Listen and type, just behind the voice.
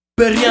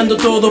Perreando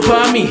todo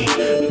pa' mí,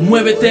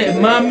 muévete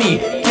mami.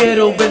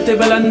 Quiero verte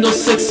bailando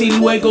sexy,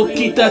 luego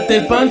quítate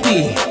el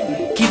panty.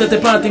 Quítate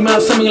el panty, ma,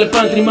 salme en el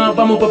pantry, ma.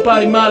 Vamos pa'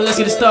 party, ma, let's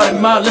get it started,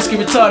 ma. Let's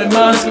get retarded,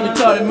 ma, let's get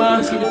retarded, ma,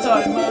 let's get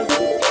retarded, ma.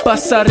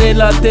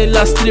 Pasarela de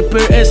la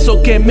stripper,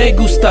 eso que me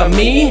gusta a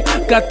mí.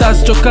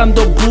 Gatas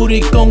chocando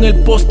booty con el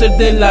póster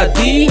de la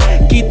D.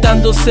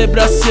 Quitándose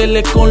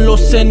brasiles con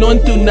los senos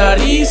en tu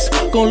nariz.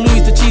 Con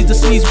Luis the cheese, the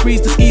sleeves,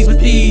 breeze, the skis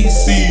with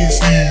ease.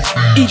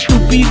 Y tú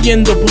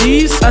pidiendo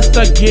please,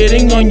 hasta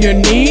getting on your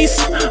knees.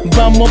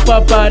 Vamos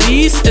pa'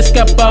 París,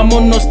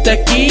 escapámonos de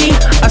aquí.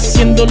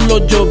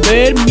 Haciéndolo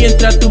llover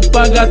mientras tú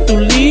pagas tu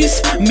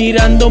lease.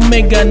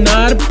 Mirándome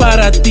ganar,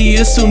 para ti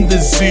es un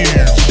decir.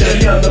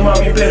 Perreando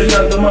mami,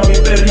 perreando mami,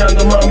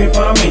 perreando mami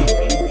pa' mí.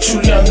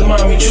 Chuleando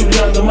mami,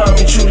 chuleando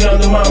mami,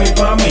 chuleando mami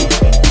pa' mí.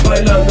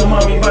 Bailando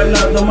mami,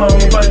 bailando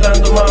mami,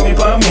 bailando mami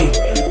pa' mí.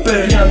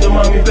 Perreando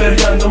mami,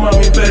 perreando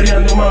mami,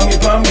 perreando mami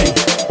pa' mí.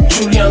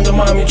 Chuleando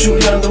mami,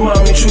 chuleando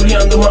mami,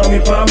 chuleando mami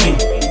pa' mí.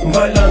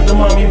 Bailando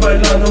mami,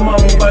 bailando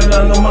mami,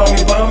 bailando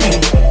mami pa' mí.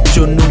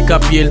 Yo nunca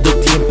pierdo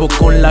tiempo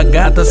con las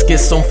gatas que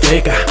son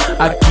fecas.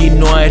 Aquí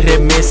no hay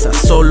remesa,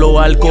 solo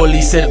alcohol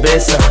y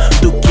cerveza.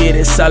 Tú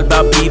quieres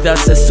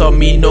salvavidas, eso a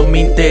mí no me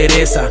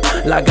interesa.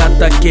 La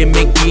gata que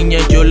me guiña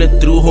yo le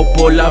trujo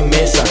por la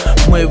mesa.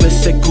 Mueve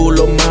ese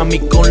culo mami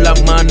con la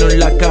mano en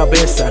la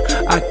cabeza.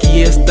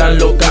 Aquí están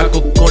los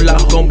cacos con la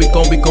combi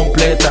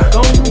completa.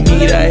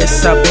 Mira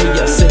esa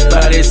bella, se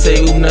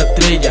parece una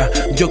estrella.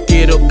 Yo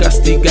quiero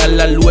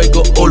castigarla,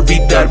 luego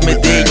olvidarme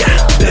de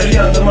ella.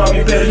 Perreando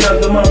mami,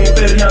 perreando mami,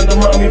 perreando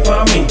mami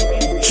pa' mí.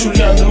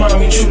 Chuleando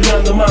mami,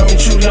 chuleando mami,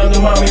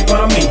 chuleando mami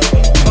pa' mí.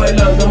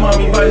 Bailando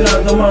mami,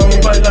 bailando mami,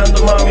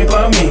 bailando mami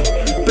pa' mí.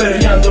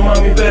 Perreando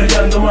mami,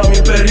 perreando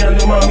mami,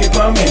 perreando mami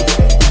pa' mí.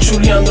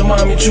 Chuleando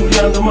mami,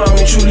 chuleando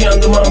mami,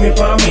 chuleando mami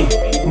pa' mí.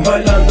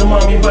 Bailando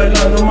mami,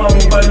 bailando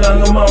mami,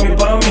 bailando mami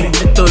pa' mí.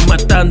 Estoy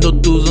matando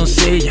tu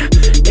doncella,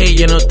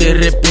 ella no te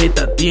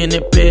respeta.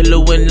 Tiene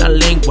pelo en la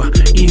lengua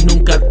y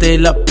nunca te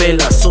la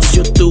pela.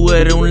 Socio, tú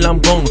eres un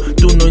lambón,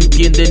 tú no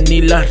entiendes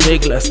ni las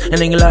reglas.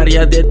 En el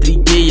área de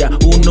Trigueya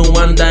uno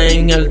anda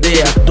en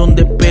aldea,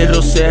 donde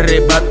perros se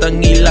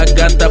arrebatan y la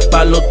gata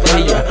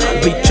palotea.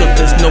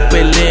 Bichotes no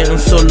pelean,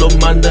 solo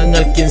mandan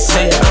al quien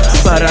sea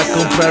para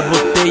comprar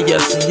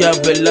botellas y a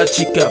ver las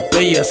chicas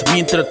bellas.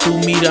 Mientras tú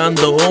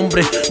mirando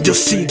hombre, yo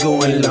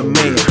sigo en la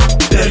mea.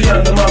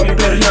 Perreando mami,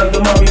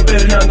 perreando mami,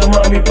 perreando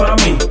mami pa'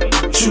 mí.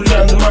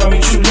 Chuleando mami,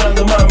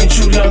 chuleando mami,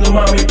 chuleando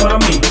mami pa'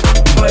 mí.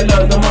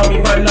 Bailando mami,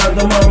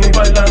 bailando mami,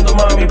 bailando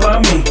mami pa'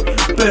 mí.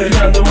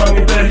 Perreando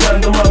mami,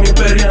 perreando mami,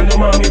 perreando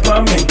mami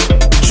pa' mí.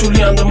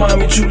 Chuleando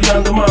mami,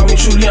 chuleando mami,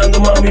 chuleando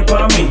mami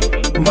pa' mí.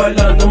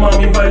 Bailando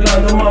mami,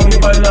 bailando mami,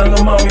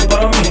 bailando mami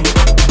pa' mí.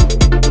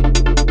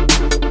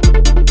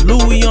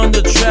 Louis on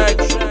the track.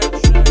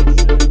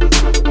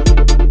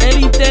 El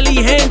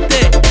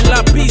inteligente en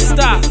la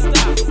pista.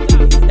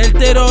 El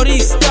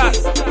terrorista.